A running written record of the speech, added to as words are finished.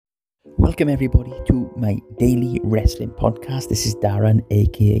Welcome everybody to my daily wrestling podcast. This is Darren,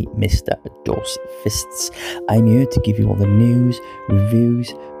 aka Mr. Dos Fists. I'm here to give you all the news,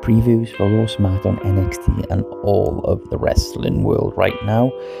 reviews, previews for Raw, SmackDown, NXT and all of the wrestling world right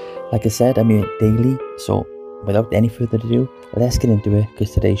now. Like I said, I'm here daily, so without any further ado, let's get into it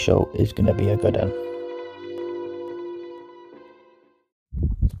because today's show is going to be a good one.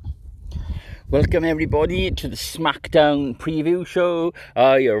 Welcome everybody to the SmackDown preview show.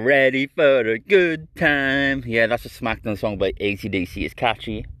 Are you ready for a good time? Yeah, that's a SmackDown song by AC/DC. It's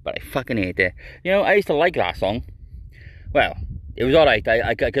catchy, but I fucking hate it. You know, I used to like that song. Well, it was alright,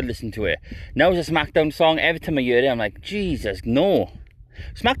 I could listen to it. Now it's a SmackDown song. Every time I hear it, I'm like, Jesus, no.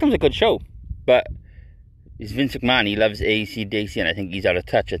 SmackDown's a good show, but it's Vince McMahon. He loves AC/DC, and I think he's out of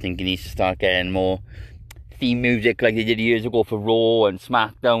touch. I think he needs to start getting more theme music like they did years ago for Raw and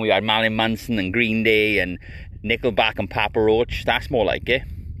SmackDown. We had Marilyn Manson and Green Day and Nickelback and Papa Roach. That's more like it.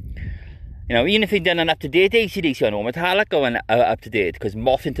 You know, even if they'd done an up-to-date AC/DC, I know Metallica went up-to-date, because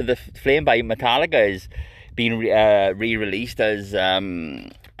Moth Into the Flame by Metallica is being re-released as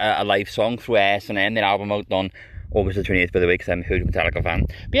a live song through S&M. Their album out on August the 28th, by the way, because I'm a huge Metallica fan.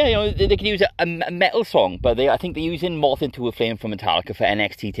 But yeah, you know, they could use a metal song, but I think they're using Moth Into a Flame from Metallica for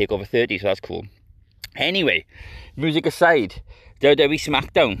NXT TakeOver 30, so that's cool. Anyway, music aside, WWE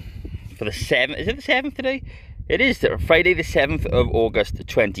SmackDown for the 7th, is it the 7th today? It is Friday the 7th of August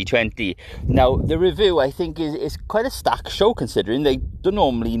 2020. Now, the review, I think, is quite a stacked show, considering they don't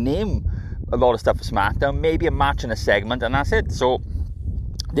normally name a lot of stuff for SmackDown, maybe a match and a segment, and that's it. So,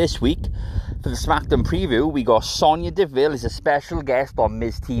 this week, for the SmackDown preview, we got Sonya Deville as a special guest on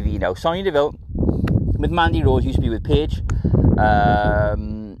Miz TV. Now, Sonya Deville, with Mandy Rose, used to be with Paige.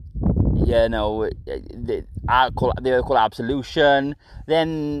 You know, they were called Absolution.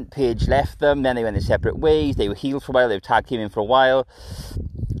 Then Paige left them. Then they went their separate ways. They were healed for a while. They were tag teaming for a while.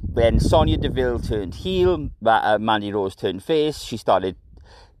 When Sonya Deville turned heel, Mandy Rose turned face. She started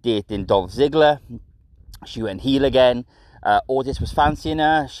dating Dolph Ziggler. She went heel again. Otis was fancying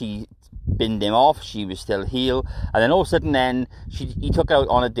her. She binned him off. She was still heel. And then all of a sudden then, he took her out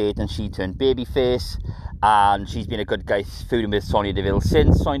on a date and she turned babyface. And she's been a good guy feuding with Sonya Deville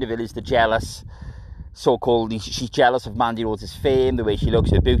since. Sonya Deville is the jealous, so-called, she's jealous of Mandy Rose's fame, the way she looks,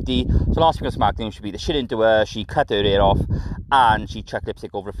 her beauty. So last week on SmackDown, she beat the shit into her, she cut her hair off, and she chucked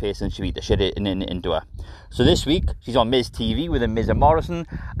lipstick over her face, and she beat the shit into her. So this week, she's on Miz TV with a Miz and Morrison.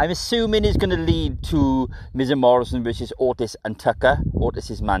 I'm assuming it's going to lead to Miz and Morrison versus Otis and Tucker.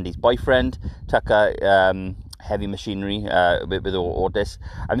 Otis is Mandy's boyfriend. Tucker, heavy machinery with Otis.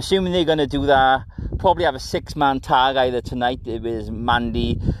 I'm assuming they're going to do that. Probably have a 6-man tag either tonight with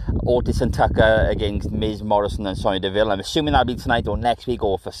Mandy, Otis and Tucker against Miz, Morrison and Sonya Deville. I'm assuming that'll be tonight or next week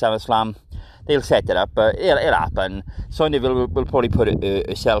or for SummerSlam. They'll set it up, but it'll happen. Sonya Deville will probably put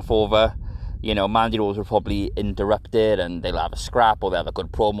herself over. You know, Mandy Rose will probably interrupt it and they'll have a scrap or they'll have a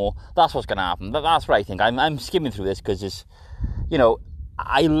good promo. That's what's going to happen. That's what I think. I'm skimming through this because it's, you know,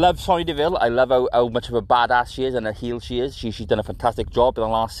 I love Sonya Deville. I love how much of a badass she is and a heel she is. She's done a fantastic job in the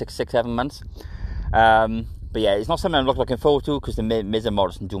last 6-7 months. But yeah, it's not something I'm looking forward to because the Miz and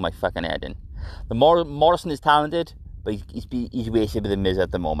Morrison do my fucking head in. The Morrison is talented, but he's wasted with the Miz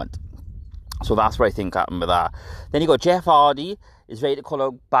at the moment. So that's what I think happened with that. Then you got Jeff Hardy is ready to call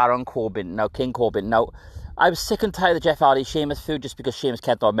out Baron Corbin. Now, King Corbin. Now, I was sick and tired of Jeff Hardy's Sheamus feud just because Sheamus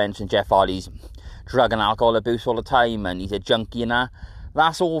kept on mentioning Jeff Hardy's drug and alcohol abuse all the time and he's a junkie and that.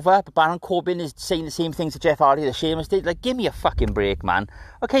 That's over, but Baron Corbin is saying the same things to Jeff Hardy that Sheamus did. Like, give me a fucking break, man.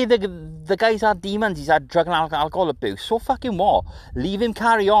 Okay, the guy's had demons, he's had drug and alcohol abuse. So fucking what? Leave him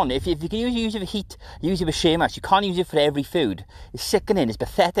carry on. If you can use it for heat, use it for Sheamus. You can't use it for every food. It's sickening, it's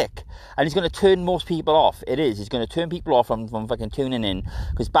pathetic. And he's going to turn most people off. It is. He's going to turn people off from fucking tuning in.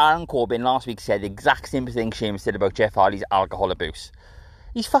 Because Baron Corbin last week said the exact same thing Sheamus did about Jeff Hardy's alcohol abuse.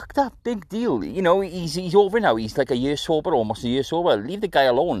 He's fucked up, big deal. You know, he's over now. He's like a year sober, almost a year sober. Leave the guy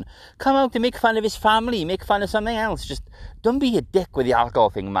alone. Come out to make fun of his family, make fun of something else. Just don't be a dick with the alcohol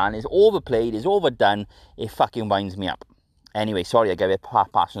thing, man. It's overplayed, it's overdone. It fucking winds me up. Anyway, sorry, I get a bit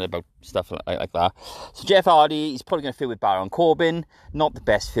passionate about stuff like that. So Jeff Hardy, he's probably going to feud with Baron Corbin. Not the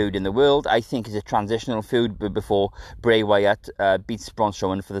best feud in the world. I think it's a transitional feud before Bray Wyatt beats Braun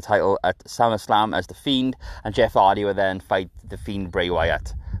Strowman for the title at SummerSlam as The Fiend. And Jeff Hardy will then fight The Fiend Bray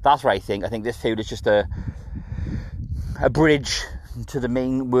Wyatt. That's what I think. I think this feud is just a bridge to the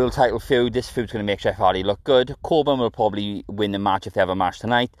main world title feud. This feud's going to make Jeff Hardy look good. Corbin will probably win the match if they have a match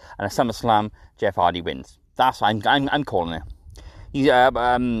tonight. And at SummerSlam, Jeff Hardy wins. That's I'm calling it. He's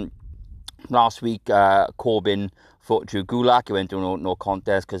last week Corbin fought Drew Gulak. He went to no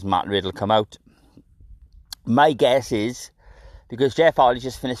contest because Matt Riddle come out. My guess is because Jeff Hardy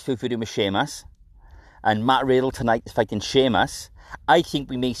just finished feuding with Sheamus, and Matt Riddle tonight is fighting Sheamus. I think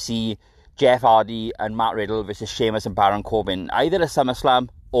we may see Jeff Hardy and Matt Riddle versus Sheamus and Baron Corbin, either at SummerSlam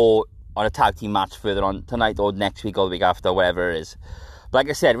or on a tag team match further on tonight or next week or the week after, whatever it is. But like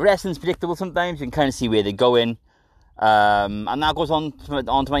I said, wrestling's predictable sometimes. You can kind of see where they're going. And that goes on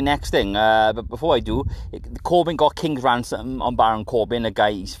to my next thing. But before I do, Corbin got King's ransom on Baron Corbin, a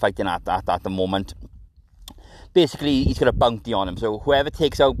guy he's fighting at the moment. Basically, he's got a bounty on him. So whoever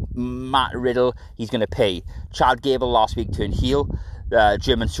takes out Matt Riddle, he's going to pay. Chad Gable last week turned heel.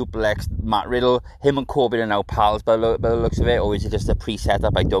 German suplex Matt Riddle. Him and Corbin are now pals by the looks of it. Or is it just a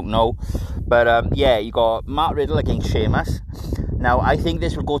pre-setup? I don't know. But yeah, you got Matt Riddle against Sheamus. Now, I think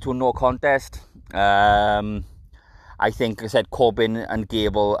this will go to a no contest. I think, like I said, Corbin and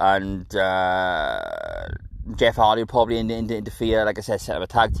Gable and Jeff Hardy will probably interfere. Like I said, set up a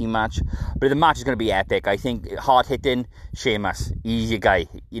tag team match. But the match is going to be epic. I think hard-hitting Sheamus. He's your guy.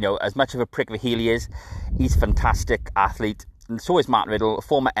 You know, as much of a prick of a heel he is, he's a fantastic athlete. And so is Matt Riddle, a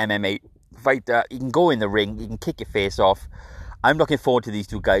former MMA fighter. He can go in the ring. He can kick your face off. I'm looking forward to these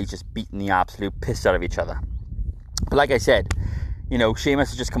two guys just beating the absolute piss out of each other. But like I said, you know, Sheamus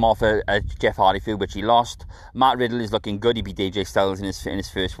has just come off a Jeff Hardy feud, which he lost. Matt Riddle is looking good. He beat AJ Styles in his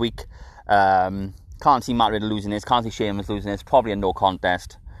first week. Can't see Matt Riddle losing this. Can't see Sheamus losing this. Probably a no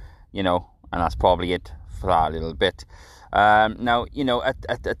contest, you know, and that's probably it for that little bit. Now, you know,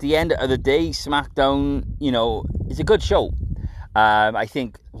 at the end of the day, SmackDown, you know, is a good show. I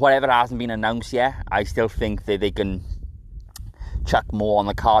think whatever hasn't been announced yet, I still think that they can chuck more on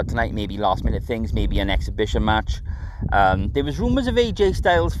the card tonight. Maybe last minute things, maybe an exhibition match. There was rumours of AJ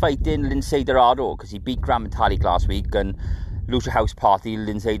Styles fighting Lince Dorado because he beat Gran Metalik last week, and Lucha House Party,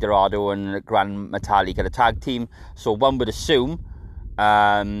 Lince Dorado and Gran Metalik at a tag team. So one would assume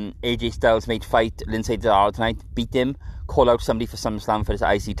AJ Styles may fight Lince Dorado tonight, beat him, call out somebody for SummerSlam for his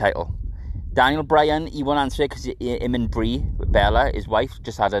IC title. Daniel Bryan, he won't answer it because him and Brie, Bella, his wife,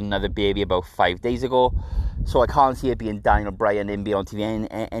 just had another baby about 5 days ago. So I can't see it being Daniel Bryan in be on TV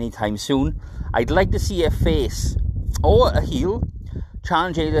anytime soon. I'd like to see a face or a heel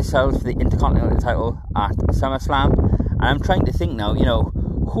challenge AJ Styles for the Intercontinental title at SummerSlam. And I'm trying to think now, you know,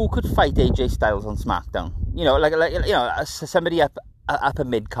 who could fight AJ Styles on SmackDown? You know, like you know, somebody up a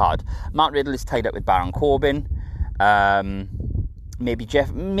mid card. Matt Riddle is tied up with Baron Corbin. Maybe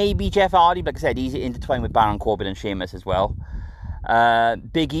Jeff Hardy, like I said, he's intertwined with Baron Corbin and Sheamus as well.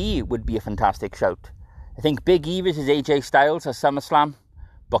 Big E would be a fantastic shout. I think Big E versus AJ Styles at SummerSlam.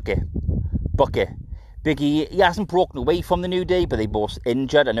 Book it. Big E, he hasn't broken away from the New Day, but they both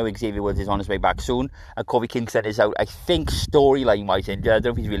injured. I know Xavier Woods is on his way back soon. And Kofi Kingston is out, I think, storyline-wise injured. I don't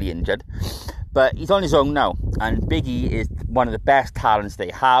know if he's really injured. But he's on his own now. And Big E is one of the best talents they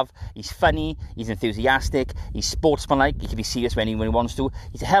have. He's funny. He's enthusiastic. He's sportsmanlike. He can be serious when he wants to.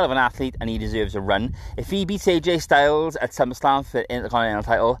 He's a hell of an athlete, and he deserves a run. If he beats AJ Styles at SummerSlam for the Intercontinental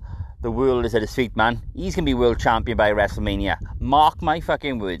title, the world is at his feet, man. He's going to be world champion by WrestleMania. Mark my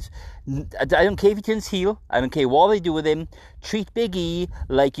fucking words. I don't care if he turns heel. I don't care what they do with him. Treat Big E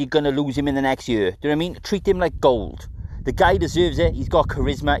like you're going to lose him in the next year. Do you know what I mean? Treat him like gold. The guy deserves it. He's got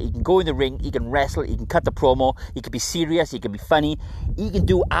charisma. He can go in the ring. He can wrestle. He can cut the promo. He can be serious. He can be funny. He can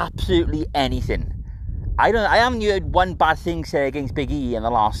do absolutely anything. I haven't heard one bad thing said against Big E in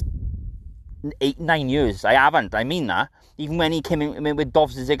the last 8-9 years. I haven't. I mean that. Even when he came in with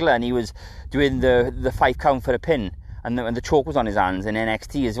Dolph Ziggler and he was doing the 5 count for a pin and the choke was on his hands in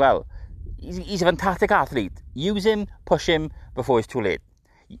NXT as well. He's a fantastic athlete. Use him, push him before it's too late.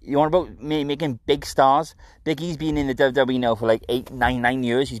 You want about making big stars? Big E's been in the WWE now for like 9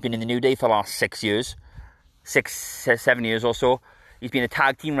 years. He's been in the New Day for the last 6 years. 7 years or so. He's been a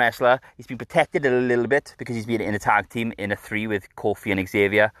tag team wrestler. He's been protected a little bit because he's been in a tag team in a 3 with Kofi and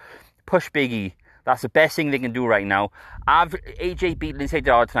Xavier. Push Big E. That's the best thing they can do right now. Have AJ beat Lince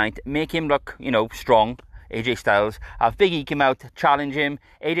Dorado tonight. Make him look, you know, strong. AJ Styles. Have Big E come out, challenge him.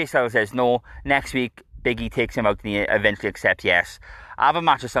 AJ Styles says no. Next week, Big E takes him out and he eventually accepts yes. Have a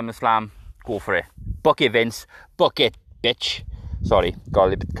match at SummerSlam. Go for it. Book it, Vince. Book it, bitch. Sorry, got a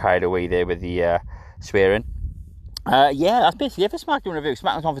little bit carried away there with the swearing. Yeah, that's basically it for SmackDown Review.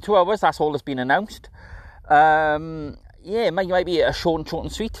 SmackDown's on for 2 hours. That's all that's been announced. Yeah, it might be a short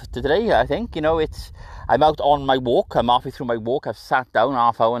and sweet today, I think. You know, I'm out on my walk. I'm halfway through my walk. I've sat down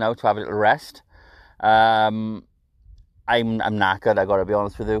half hour now to have a little rest. I'm knackered, I gotta be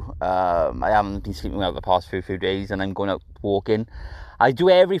honest with you. I haven't been sleeping well the past few days, and I'm going out walking. I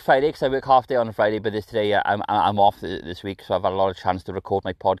do every Friday because I work half day on a Friday, but today I'm off this week, so I've had a lot of chance to record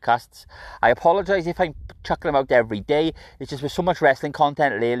my podcasts. I apologise if I'm chucking them out every day. It's just with so much wrestling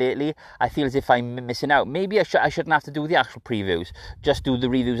content lately, I feel as if I'm missing out. Maybe I shouldn't have to do the actual previews, just do the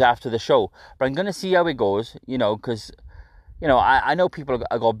reviews after the show. But I'm going to see how it goes, because... I know people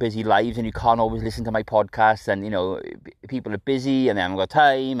have got busy lives and you can't always listen to my podcasts, and, people are busy and they haven't got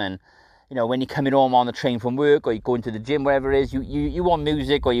time, and, when you're coming home on the train from work or you go into the gym, wherever it is, you want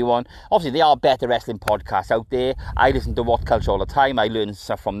music, or you want... Obviously, there are better wrestling podcasts out there. I listen to What Culture all the time. I learn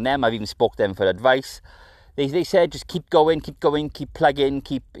stuff from them. I've even spoke to them for advice. They said just keep going, keep plugging,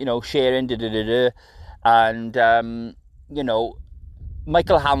 keep, sharing, and,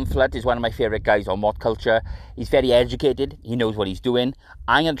 Michael Hamflet is one of my favourite guys on What Culture. He's very educated. He knows what he's doing.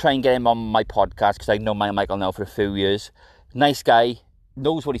 I'm going to try and get him on my podcast because I've known Michael now for a few years. Nice guy.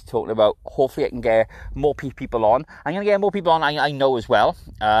 Knows what he's talking about. Hopefully I can get more people on. I'm going to get more people on I know as well.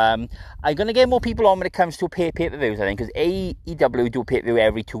 I'm going to get more people on when it comes to pay-per-views, I think, because AEW do pay-per-view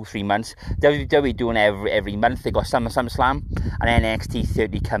every 2-3 months. WWE doing every month. They got SummerSlam and NXT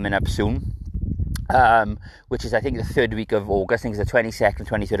 30 coming up soon. Which is, I think, the 3rd week of August. I think it's the 22nd,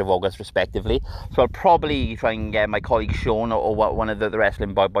 23rd of August, respectively. So I'll probably try and get my colleague Sean or one of the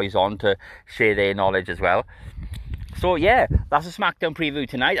wrestling boys on to share their knowledge as well. So, yeah, that's a SmackDown preview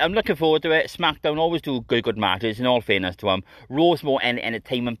tonight. I'm looking forward to it. SmackDown always do good matches, in all fairness to them. Raw's more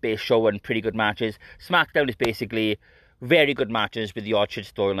entertainment-based show and pretty good matches. SmackDown is basically... very good matches with the odd shit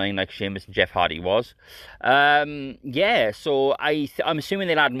storyline like Sheamus and Jeff Hardy was. So I'm assuming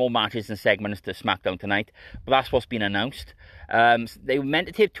they'll add more matches and segments to SmackDown tonight, but that's what's been announced. They were meant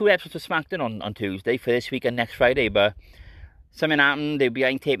to tape 2 episodes of SmackDown on Tuesday for this week and next Friday, but something happened. They were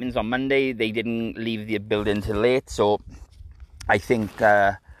behind tapings on Monday. They didn't leave the building till late, so I think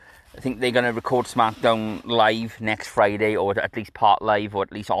they're going to record SmackDown live next Friday, or at least part live, or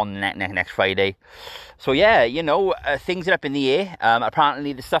at least on next Friday. So yeah, things are up in the air.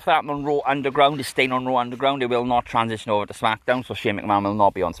 Apparently the stuff that happened on Raw Underground is staying on Raw Underground. It will not transition over to SmackDown, so Shane McMahon will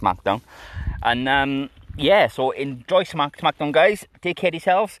not be on SmackDown. And so enjoy SmackDown, guys. Take care of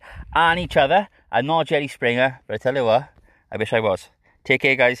yourselves and each other. I'm not Jerry Springer, but I tell you what, I wish I was. Take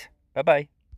care, guys. Bye-bye.